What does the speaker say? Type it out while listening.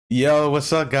Yo,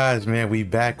 what's up guys, man? We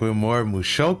back with more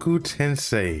Mushoku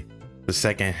Tensei, the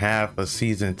second half of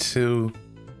season 2.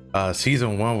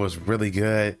 Season 1 was really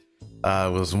good.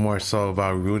 It was more so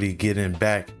about Rudy getting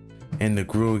back in the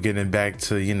groove, getting back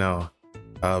to,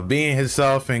 being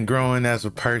himself and growing as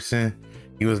a person.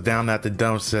 He was down at the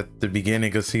dumps at the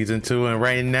beginning of season 2, and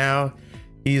right now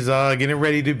he's getting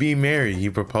ready to be married. He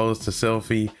proposed to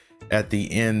Sylphie at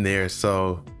the end there,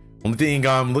 so one thing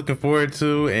I'm looking forward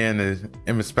to and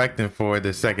am expecting for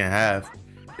the second half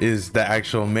is the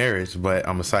actual marriage, but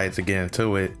I'm excited to get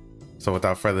into it. So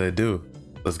without further ado,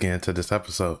 let's get into this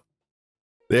episode.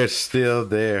 They're still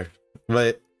there,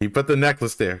 but he put the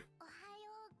necklace there.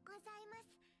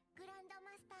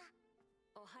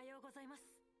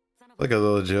 Look at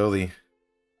little Jolie.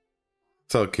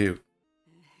 So cute.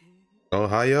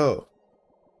 Ohio.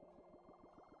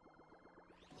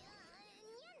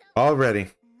 Already.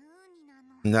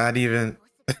 Not even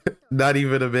not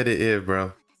even a minute in,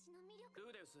 bro.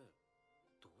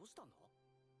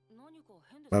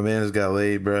 My man's got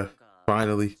laid, bro.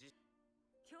 Finally.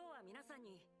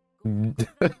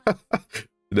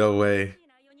 No way.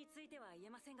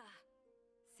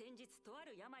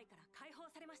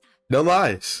 No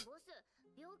lies.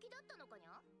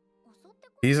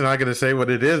 He's not gonna say what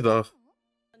it is though.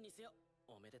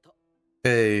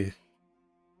 Hey.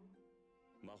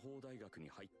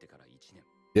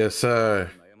 Yes,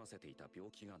 sir.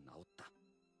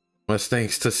 Much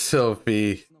thanks to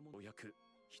Sylphie.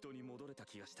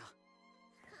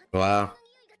 Wow.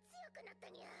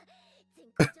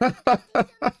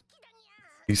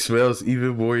 He smells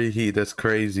even more heat. That's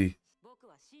crazy.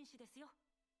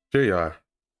 Sure you are.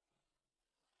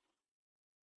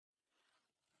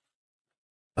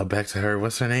 Oh, back to her.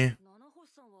 What's her name?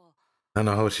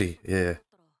 Nanahoshi. Yeah.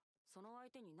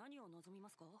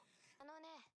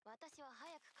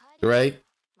 Right?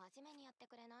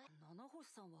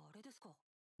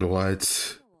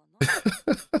 What?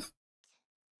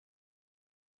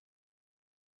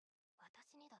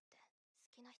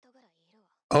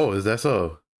 Oh, is that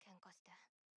so?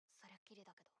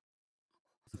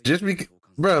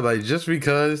 Just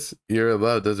because you're in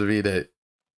love doesn't mean that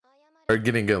her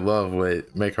getting in love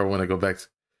would make her want to go back.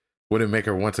 Wouldn't make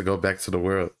her want to go back to the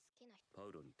world.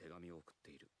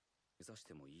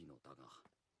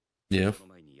 Yeah.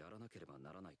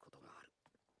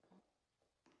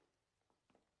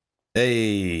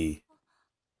 Hey.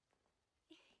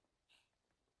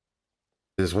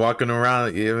 Just walking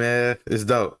around, yeah, man. It's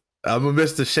dope. I'm gonna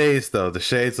miss the shades though. The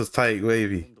shades was tight,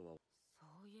 wavy.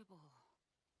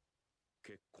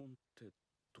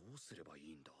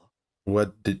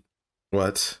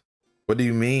 What? What do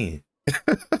you mean?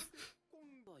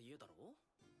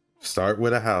 Start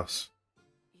with a house.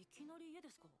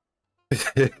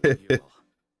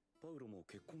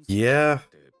 Yeah.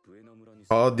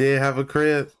 Paul did have a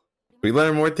crib. We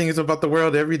learn more things about the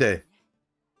world every day.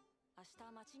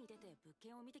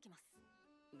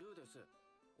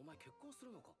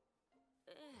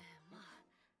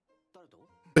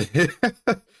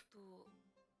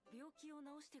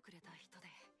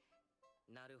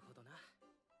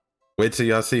 Wait till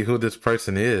y'all see who this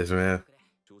person is, man.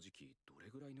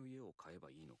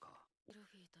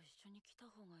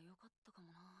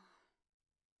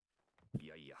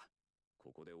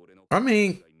 I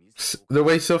mean, the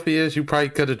way Sylphie is, you probably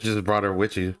could have just brought her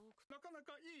with you.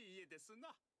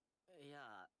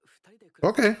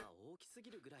 Okay.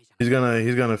 He's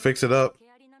gonna fix it up.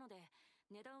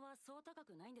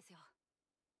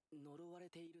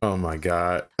 Oh my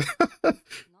god.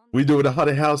 We doing a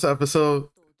haunted house episode.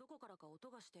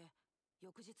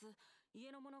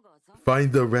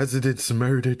 Find the residents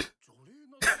murdered.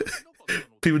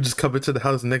 People just come into the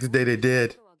house, next day they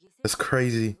dead. That's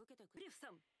crazy.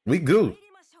 We go.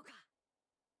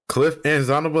 Cliff and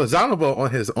Zanobo on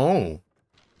his own.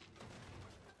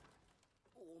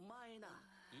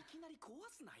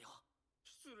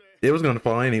 It was gonna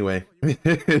fall anyway.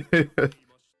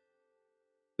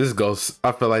 This ghost,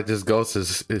 I feel like this ghost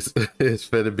is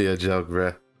finna be a joke,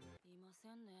 bruh.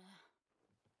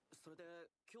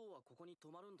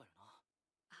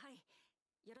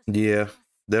 Yeah,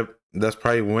 that's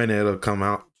probably when it'll come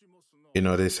out. You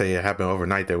know, they say it happened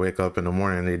overnight. They wake up in the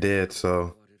morning and they dead,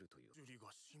 so.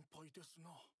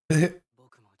 They're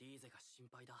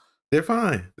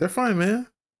fine. They're fine, man.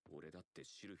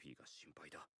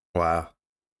 Wow.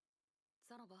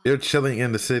 They're chilling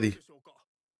in the city.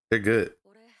 They're good.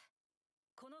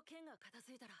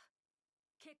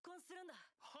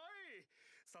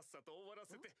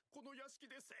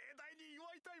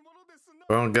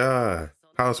 Oh God.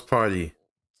 House party.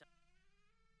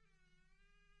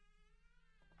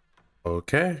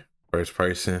 Okay. First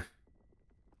person.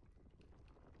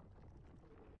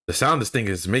 The sound this thing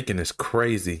is making is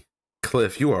crazy.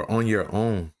 Cliff, you are on your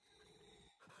own.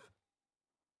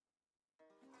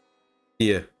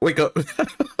 Yeah, wake up.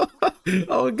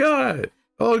 Oh God.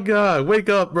 Oh God, wake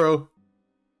up, bro.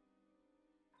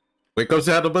 Wake up,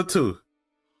 Shadow, but two.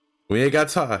 We ain't got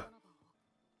time.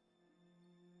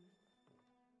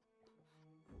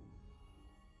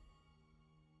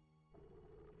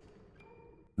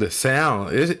 The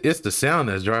sound, it's the sound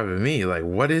that's driving me. Like,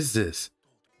 what is this?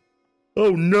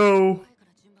 Oh no.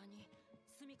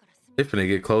 It's gonna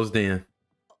get closed in.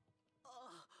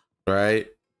 Right?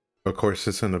 Of course,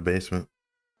 it's in the basement.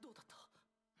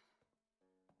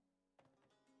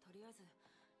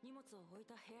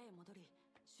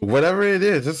 Whatever it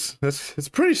is, it's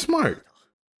pretty smart.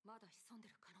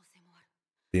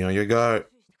 Be on your guard.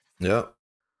 Yep.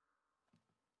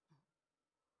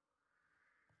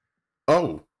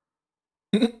 Oh.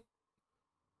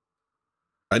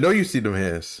 I know you see them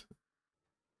hands.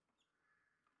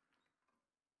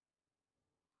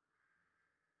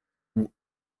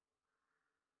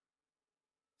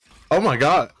 Oh my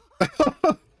God.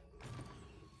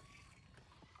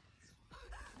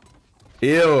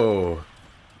 Ew.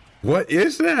 What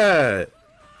is that?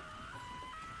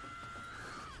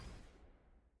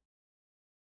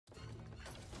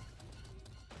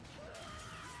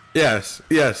 Yes,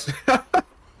 yes.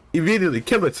 Immediately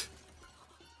kill it.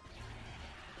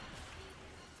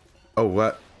 Oh,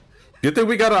 what? Good thing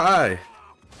we got an eye.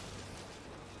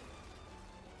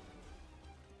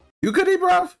 You good,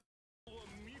 bruv?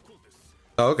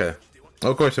 Oh, okay.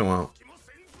 Of course it won't.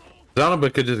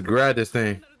 Donovan could just grab this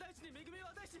thing.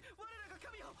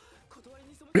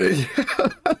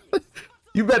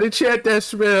 You better chant that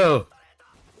spell.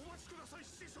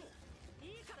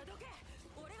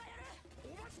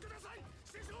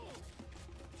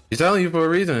 He's telling you for a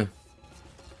reason.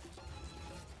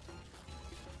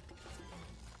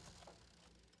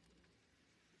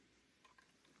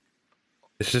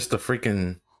 It's just a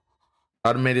freaking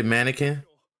automated mannequin.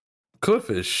 Cliff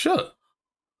is shook.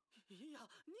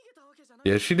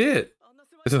 Yeah, she did.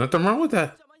 There's nothing wrong with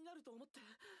that.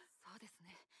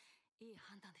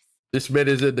 This man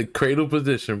is in the cradle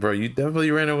position, bro. You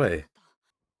definitely ran away.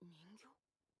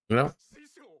 You know?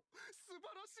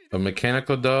 A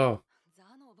mechanical doll.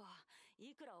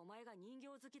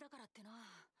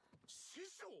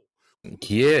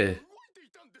 Yeah.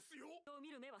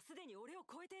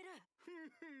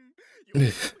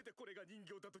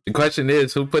 The question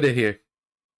is, who put it here?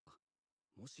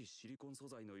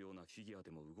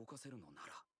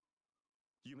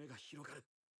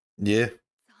 Yeah.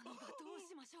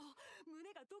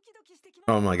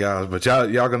 Oh my gosh, but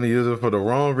y'all gonna use it for the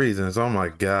wrong reasons. Oh my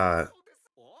God.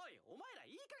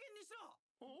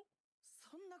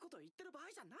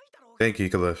 Thank you,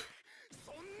 Cliff.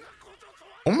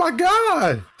 Oh my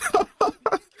God!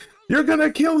 You're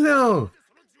gonna kill him!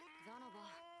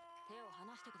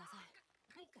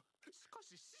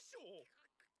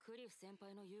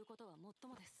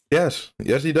 Yes,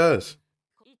 yes he does.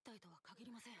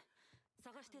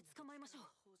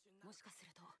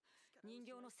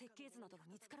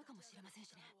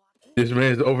 This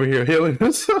man's over here healing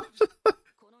himself.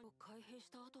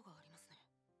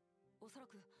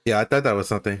 Yeah, I thought that was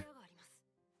something.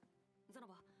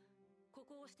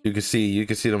 You can see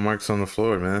the marks on the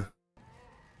floor, man.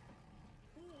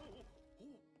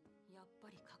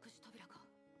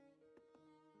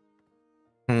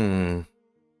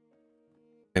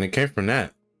 And it came from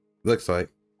that. Looks like.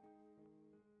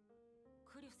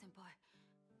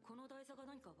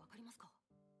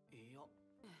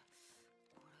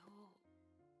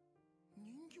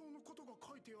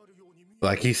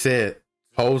 Like he said,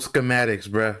 whole schematics,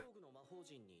 bruh.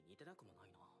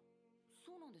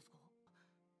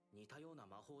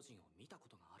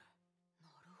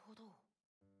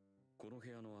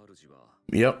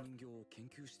 Yep.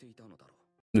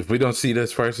 If we don't see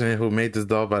this person who made this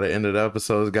doll by the end of the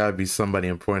episode, it's gotta be somebody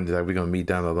important that we're gonna meet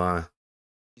down the line.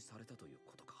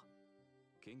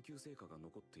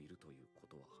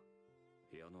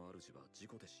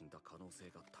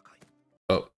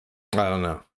 Oh, I don't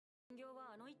know.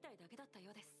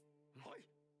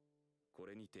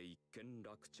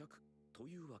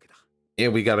 Yeah,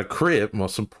 we got a crib,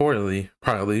 most importantly,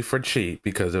 probably for cheap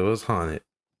because it was haunted.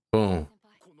 Boom.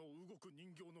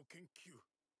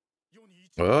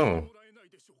 Oh.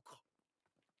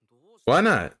 Why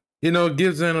not? You know, it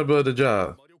gives Annabelle the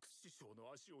job.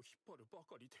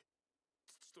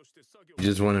 You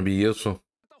just want to be useful.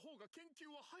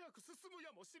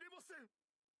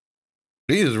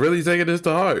 He is really taking this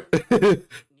to heart.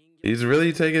 He's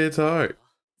really taking it to heart.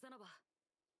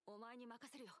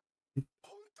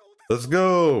 Let's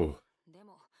go.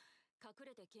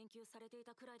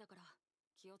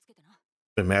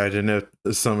 Imagine if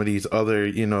some of these other,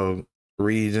 you know,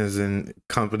 regions and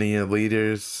company and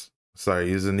leaders start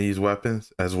using these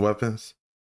weapons as weapons.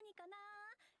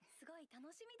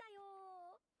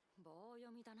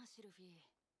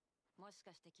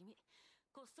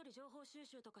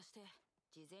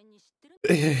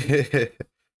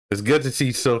 It's good to see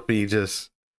Sylphie just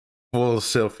full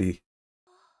Sylphie.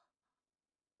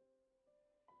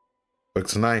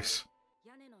 Looks nice.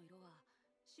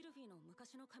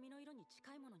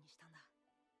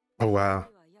 Oh wow.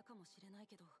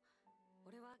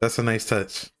 That's a nice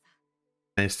touch.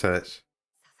 Nice touch.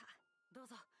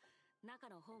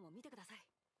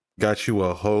 Got you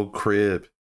a whole crib.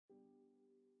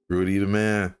 Rudy the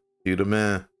man. You the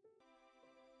man.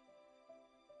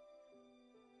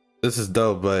 This is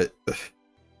dope, but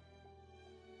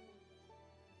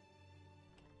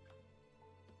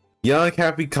young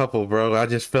happy couple, bro. I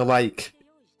just feel like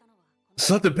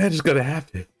something bad is gonna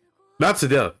happen. Not to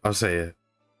them, I'm saying.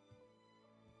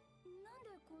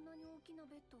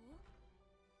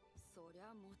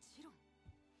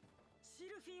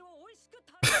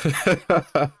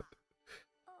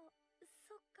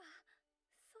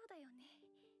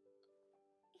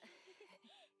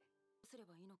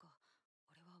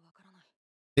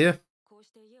 Yeah,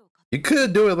 you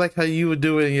could do it like how you would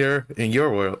do it in your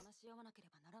world.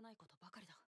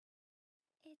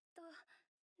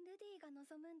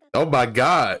 Oh my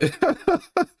god.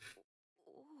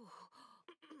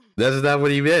 That's not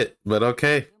what he meant, but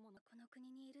okay.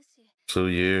 2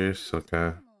 years,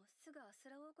 okay.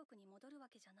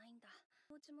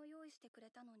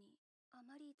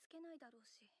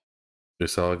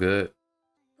 It's all good.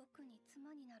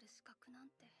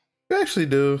 You actually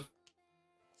do.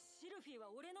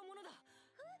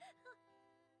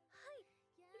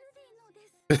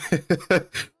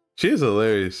 She's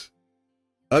hilarious.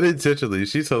 Unintentionally,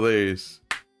 she's hilarious.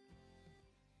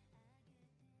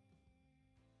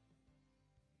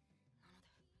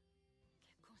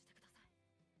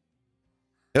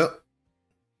 Yep.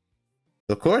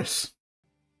 Of course.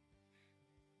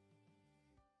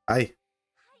 Hi.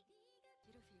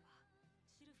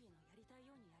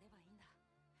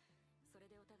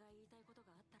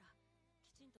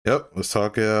 Yep, let's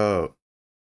talk it out.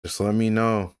 Just let me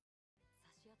know.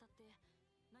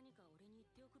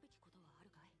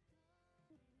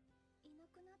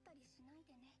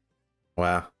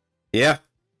 Wow. Yeah.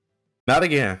 Not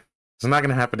again. It's not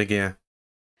gonna happen again.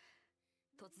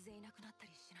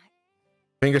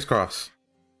 Fingers crossed.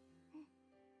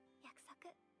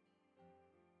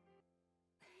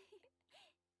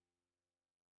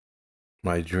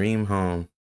 My dream home.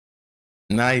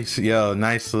 Nice, yo,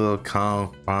 nice little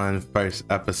calm, fun first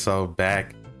episode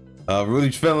back.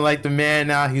 Rudy's feeling like the man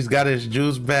now. He's got his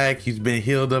juice back. He's been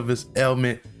healed of his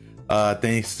ailment,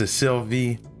 thanks to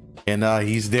Sylphie. And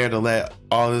he's there to let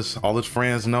all his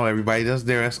friends know, everybody that's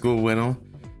there at school with him.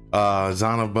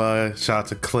 Zanaba, shout out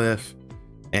to Cliff.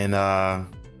 And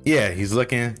yeah, he's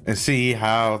looking and see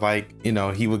how, like, you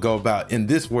know, he would go about in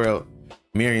this world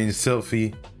marrying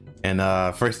Sylphie. And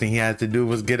first thing he had to do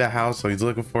was get a house, so he's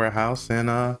looking for a house.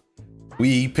 And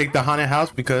we picked the haunted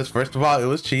house because first of all, it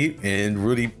was cheap and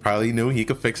Rudy probably knew he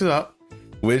could fix it up,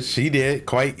 which he did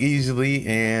quite easily.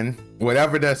 And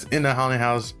whatever that's in the haunted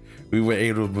house, we were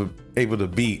able to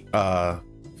beat.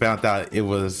 Found out it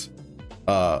was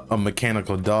a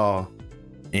mechanical doll,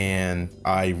 and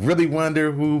I really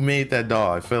wonder who made that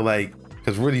doll. I feel like,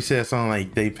 because Rudy said something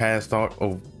like they passed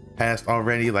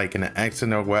already, like in an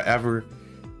accident or whatever.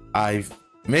 I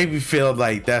maybe feel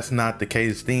like that's not the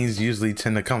case. Things usually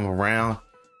tend to come around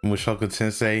in Mushoku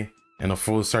Tensei in a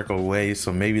full circle way.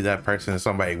 So maybe that person is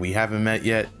somebody we haven't met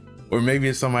yet, or maybe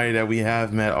it's somebody that we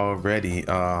have met already.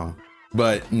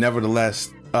 But nevertheless,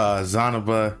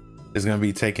 Zanaba is going to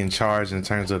be taking charge in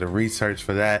terms of the research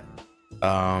for that.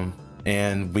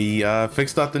 And we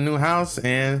fixed up the new house,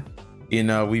 and you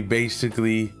know, we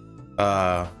basically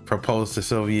proposed to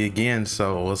Sylvie again.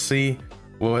 So we'll see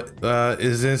what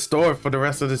is in store for the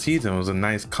rest of the season. It was a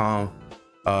nice, calm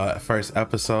first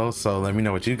episode. So let me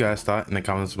know what you guys thought in the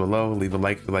comments below. Leave a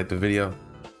like if you liked the video.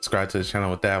 Subscribe to the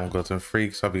channel with that. I'm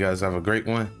GotenFreecss. Hope you guys have a great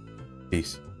one.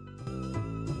 Peace.